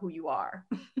about who you are.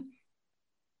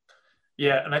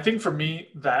 Yeah, and I think for me,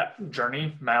 that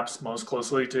journey maps most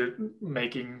closely to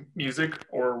making music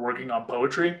or working on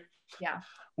poetry. Yeah.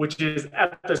 Which is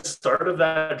at the start of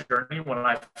that journey when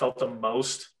I felt the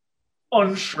most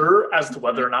unsure as to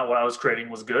whether or not what I was creating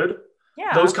was good.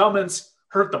 Yeah. Those comments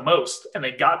hurt the most and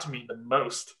they got to me the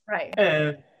most. Right.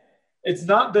 And it's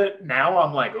not that now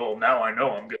I'm like, oh, now I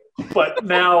know I'm good. But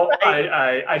now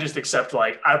right. I just accept,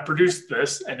 like, I produced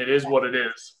this and it is what it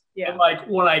is. Yeah. And like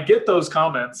when I get those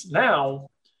comments now,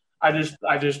 I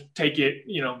just take it,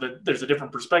 you know, that there's a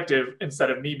different perspective. Instead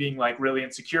of me being like really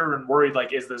insecure and worried,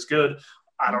 like, is this good?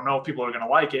 I don't know if people are going to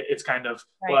like it. It's kind of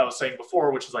right. What I was saying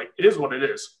before, which is like, it is what it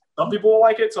is. Some people will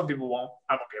like it. Some people won't.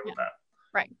 I'm okay with that.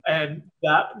 Right. And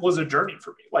that was a journey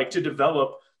for me, like to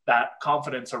develop that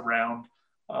confidence around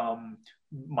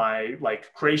my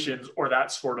like creations, or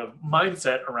that sort of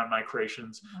mindset around my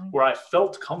creations, where I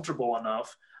felt comfortable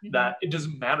enough that it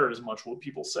doesn't matter as much what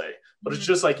people say. But it's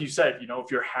just like you said, you know,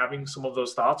 if you're having some of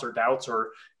those thoughts or doubts or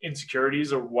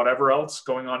insecurities or whatever else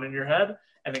going on in your head,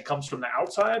 and it comes from the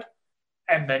outside,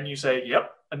 and then you say,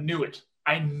 yep, I knew it.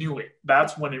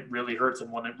 That's when it really hurts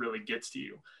and when it really gets to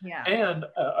you. Yeah. And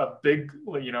a big,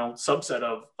 you know, subset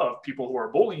of people who are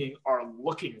bullying are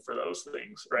looking for those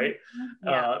things, right?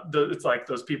 Yeah. It's like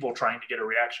those people trying to get a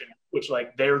reaction, which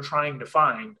like they're trying to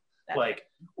find like,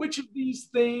 which of these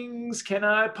things can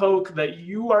I poke that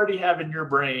you already have in your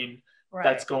brain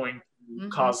that's going to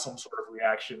cause some sort of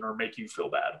reaction or make you feel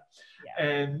bad. Yeah.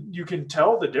 And you can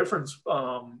tell the difference,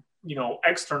 you know,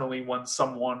 externally when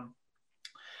someone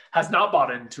has not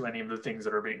bought into any of the things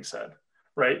that are being said,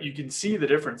 right? You can see the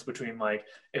difference between like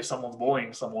if someone's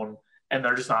bullying someone and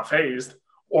they're just not fazed,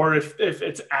 or if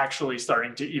it's actually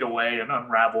starting to eat away and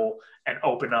unravel and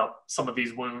open up some of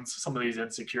these wounds, some of these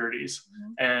insecurities.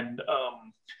 And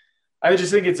I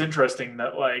just think it's interesting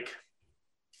that like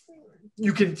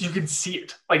you can see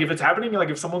it. Like if it's happening, like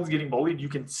if someone's getting bullied, you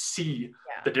can see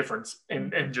the difference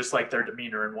in just like their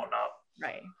demeanor and whatnot.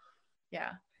 Right.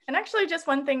 Yeah. And actually just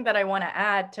one thing that I want to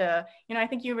add to, you know, I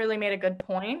think you really made a good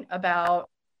point about,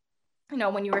 you know,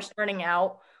 when you were starting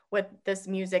out with this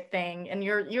music thing and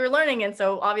you're learning. And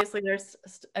so obviously there's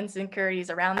insecurities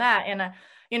around that. And,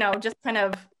 you know, just kind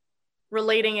of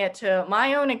relating it to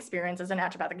my own experience as a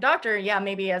naturopathic doctor. Yeah,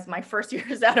 maybe as my first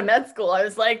years out of med school, I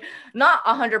was like not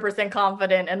 100%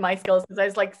 confident in my skills because I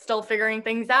was like still figuring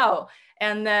things out.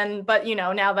 And then, but you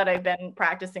know, now that I've been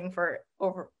practicing for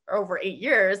over 8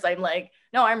 years, I'm like,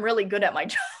 no, I'm really good at my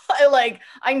job.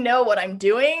 I know what I'm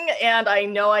doing and I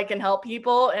know I can help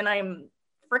people and I'm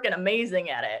freaking amazing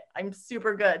at it. I'm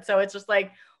super good. So it's just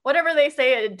like, whatever they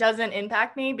say, it doesn't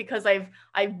impact me because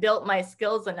I've built my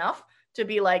skills enough to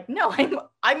be like, no,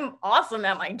 I'm awesome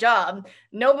at my job.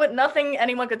 No, but nothing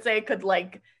anyone could say could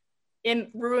like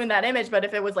ruin that image. But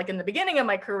if it was like in the beginning of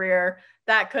my career,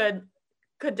 that could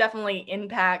definitely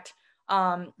impact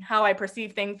how I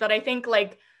perceive things. But I think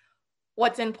like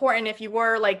what's important if you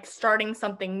were like starting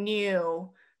something new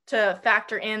to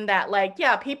factor in that like,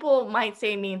 yeah, people might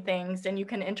say mean things and you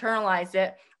can internalize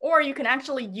it, or you can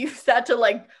actually use that to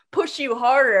like push you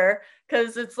harder.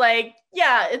 Cause it's like,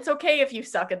 yeah, it's okay if you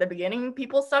suck at the beginning.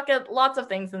 People suck at lots of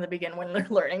things in the beginning when they're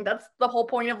learning. That's the whole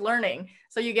point of learning.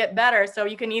 So you get better. So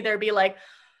you can either be like,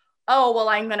 oh, well,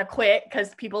 I'm going to quit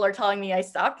because people are telling me I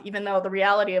suck, even though the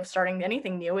reality of starting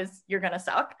anything new is you're going to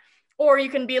suck. Or you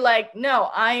can be like, no,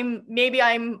 I'm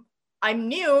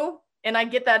new and I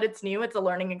get that it's new. It's a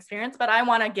learning experience, but I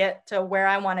want to get to where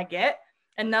I want to get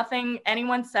and nothing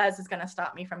anyone says is going to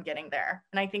stop me from getting there.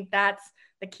 And I think that's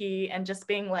the key. And just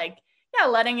being like, yeah,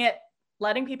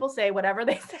 letting people say whatever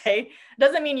they say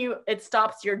doesn't mean it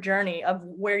stops your journey of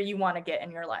where you want to get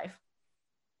in your life.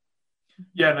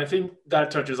 Yeah, and I think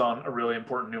that touches on a really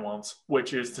important nuance,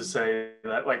 which is to say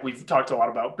that like we've talked a lot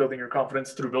about building your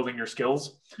confidence through building your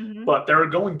skills, but there are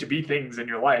going to be things in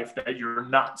your life that you're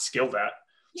not skilled at.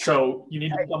 Yeah. So you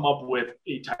need to come up with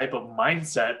a type of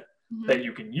mindset that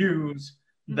you can use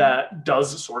that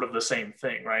does sort of the same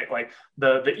thing, right? Like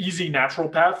the easy natural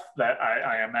path that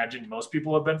I imagine most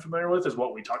people have been familiar with is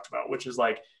what we talked about, which is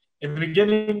like, in the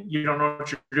beginning, you don't know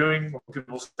what you're doing. When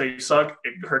people say you suck,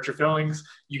 it hurts your feelings.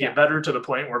 You get better to the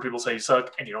point where people say you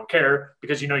suck and you don't care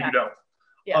because you know you don't.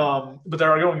 But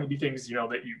there are going to be things, you know,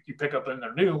 that you pick up and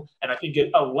they're new. And I think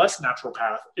a less natural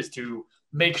path is to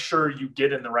make sure you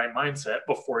get in the right mindset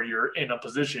before you're in a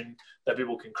position that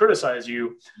people can criticize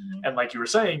you. And like you were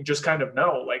saying, just kind of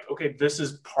know, like, okay, this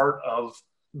is part of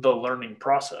the learning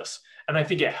process. And I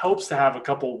think it helps to have a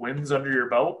couple wins under your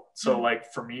belt. So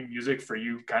like for me, music, for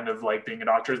you, kind of like being a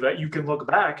doctor, that you can look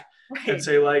back and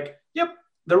say like, yep,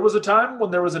 there was a time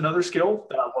when there was another skill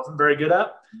that I wasn't very good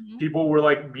at. People were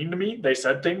like mean to me. They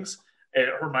said things, it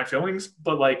hurt my feelings,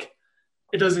 but like,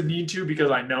 it doesn't need to, because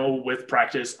I know with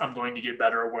practice, I'm going to get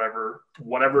better or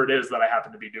whatever it is that I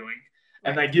happen to be doing.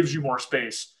 And that gives you more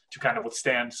space to kind of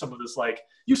withstand some of this, like,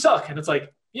 you suck. And it's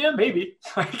like, yeah, maybe.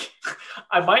 Like,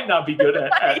 I might not be good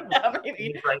at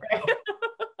maybe. Right now.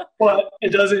 But it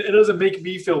doesn't make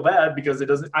me feel bad, because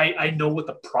I know what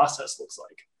the process looks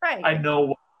like. I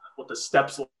know what the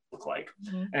steps look like.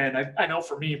 And I know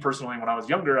for me personally, when I was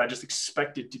younger, I just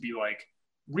expected to be like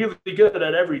really good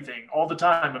at everything all the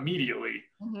time immediately,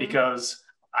 because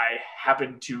I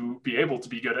happen to be able to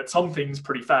be good at some things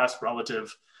pretty fast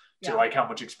relative to like how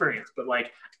much experience. But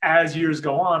like as years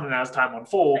go on and as time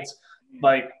unfolds,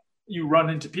 like you run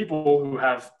into people who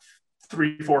have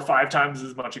 3, 4, 5 times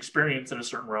as much experience in a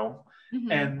certain realm.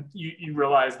 And you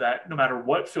realize that no matter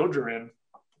what field you're in,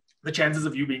 the chances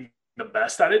of you being the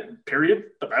best at it, period,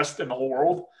 the best in the whole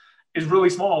world, is really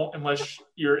small, unless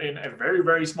you're in a very,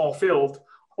 very small field,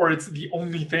 or it's the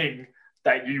only thing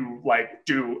that you like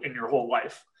do in your whole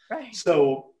life.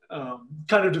 So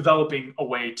kind of developing a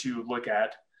way to look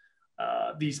at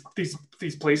these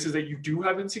places that you do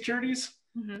have insecurities,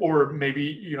 or maybe,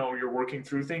 you know, you're working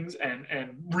through things, and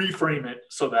reframe it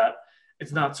so that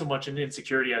it's not so much an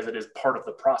insecurity as it is part of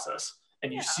the process,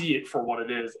 and you see it for what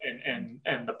it is,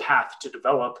 and the path to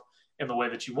develop in the way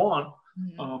that you want.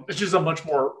 It's just a much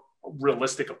more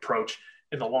realistic approach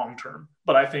in the long term.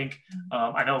 But I think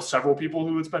I know several people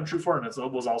who it's been true for, and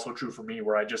it was also true for me,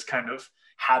 where I just kind of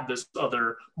had this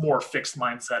other more fixed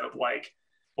mindset of like,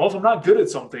 well, if I'm not good at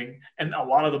something, and a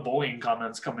lot of the bullying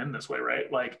comments come in this way,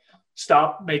 right? Like,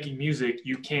 stop making music,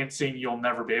 you can't sing, you'll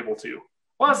never be able to.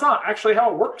 Well, that's not actually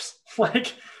how it works.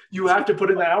 Like, you have to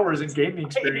put in the hours and gain the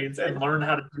experience and learn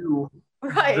how to do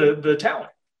the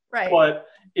talent. But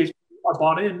if you are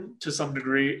bought in to some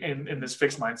degree in this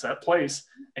fixed mindset place,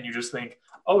 and you just think,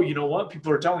 oh, you know what?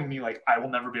 People are telling me like, I will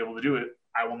never be able to do it.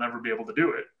 I will never be able to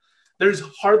do it. There's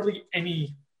hardly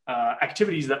any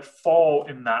activities that fall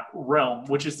in that realm,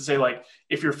 which is to say, like,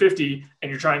 if you're 50 and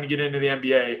you're trying to get into the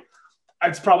NBA,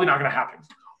 it's probably not going to happen.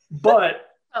 But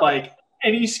like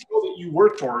any skill that you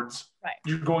work towards,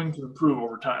 you're going to improve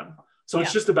over time. So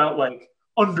it's just about like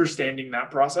understanding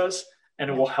that process, and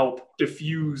it will help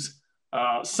diffuse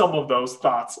some of those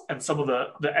thoughts and some of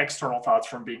the external thoughts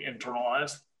from being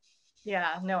internalized.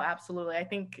 Yeah, no, absolutely. I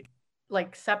think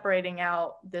like separating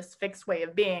out this fixed way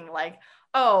of being, like,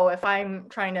 oh, if I'm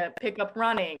trying to pick up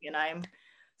running and I'm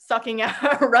sucking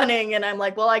at running, and I'm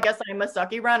like, well, I guess I'm a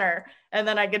sucky runner. And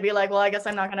then I could be like, well, I guess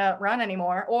I'm not going to run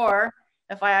anymore. Or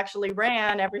if I actually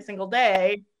ran every single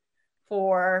day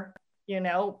for, you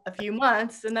know, a few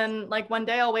months, and then like one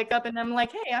day I'll wake up and I'm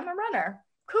like, hey, I'm a runner.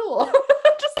 Cool.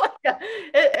 Just like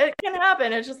it can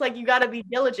happen. It's just like, you got to be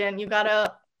diligent. You got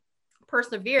to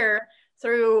persevere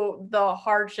through the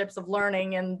hardships of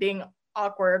learning and being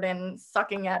awkward and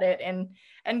sucking at it,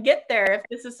 and get there. If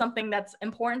this is something that's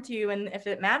important to you, and if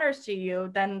it matters to you,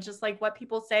 then just like what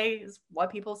people say is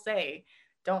what people say.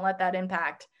 Don't let that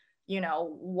impact, you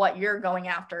know, what you're going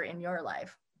after in your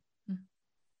life.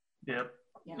 Yep.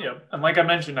 And like I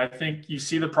mentioned, I think you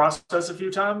see the process a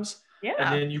few times,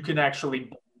 and then you can actually,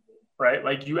 right?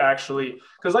 Like you actually,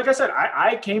 because like I said,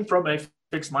 I came from a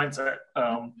fixed mindset,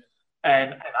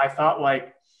 and I thought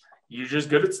like, you're just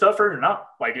good at stuff or you're not.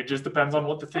 Like, it just depends on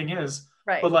what the thing is.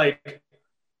 But like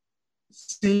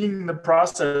seeing the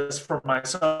process for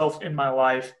myself in my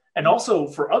life, and also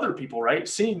for other people, right?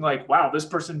 Seeing like, wow, this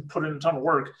person put in a ton of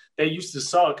work. They used to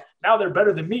suck. Now they're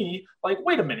better than me. Like,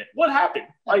 wait a minute, what happened?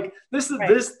 Like, this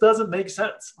doesn't make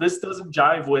sense. This doesn't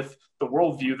jive with the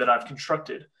worldview that I've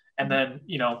constructed. And then,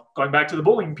 you know, going back to the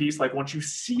bullying piece, like once you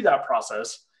see that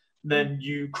process, then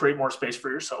you create more space for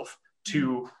yourself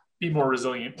to be more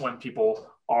resilient when people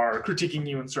are critiquing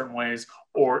you in certain ways,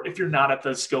 or if you're not at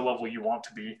the skill level you want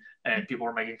to be and people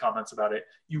are making comments about it,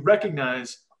 you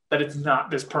recognize that it's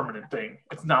not this permanent thing.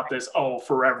 It's not this, oh,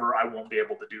 forever I won't be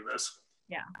able to do this.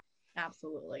 Yeah,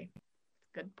 absolutely.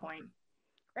 Good point.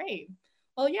 Great.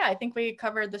 Well, yeah, I think we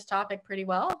covered this topic pretty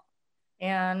well.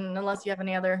 And unless you have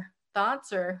any other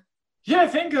thoughts or... Yeah, I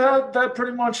think that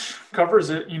pretty much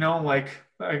covers it. You know, like,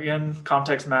 again,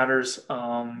 context matters,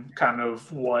 kind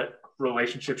of what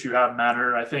relationships you have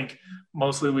matter. I think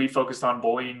mostly we focused on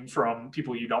bullying from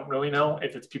people you don't really know.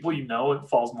 If it's people you know, it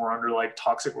falls more under like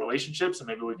toxic relationships, and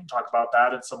maybe we can talk about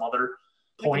that at some other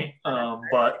point.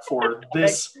 But for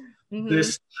this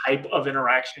type of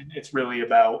interaction, it's really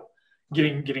about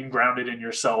getting grounded in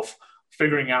yourself,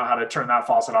 figuring out how to turn that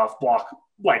faucet off,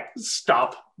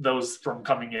 stop those from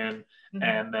coming in.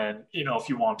 And then, if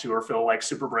you want to or feel like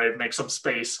super brave, make some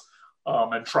space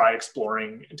and try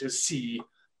exploring to see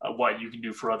what you can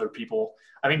do for other people.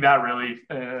 I think that really,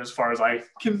 as far as I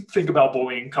can think about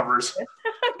bullying, covers.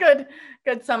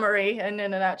 Good summary and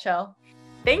in a nutshell.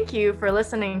 Thank you for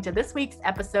listening to this week's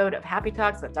episode of Happy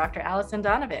Talks with Dr. Allison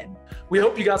Donovan. We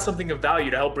hope you got something of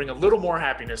value to help bring a little more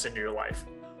happiness into your life.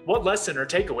 What lesson or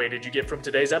takeaway did you get from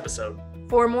today's episode?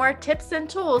 For more tips and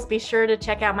tools, be sure to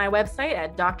check out my website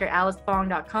at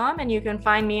dralicefong.com, and you can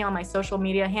find me on my social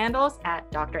media handles at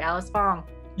Dr. Alice Fong.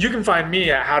 You can find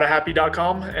me at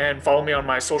howtohappy.com and follow me on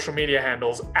my social media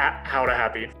handles at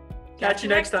howtohappy. Catch you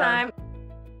next time.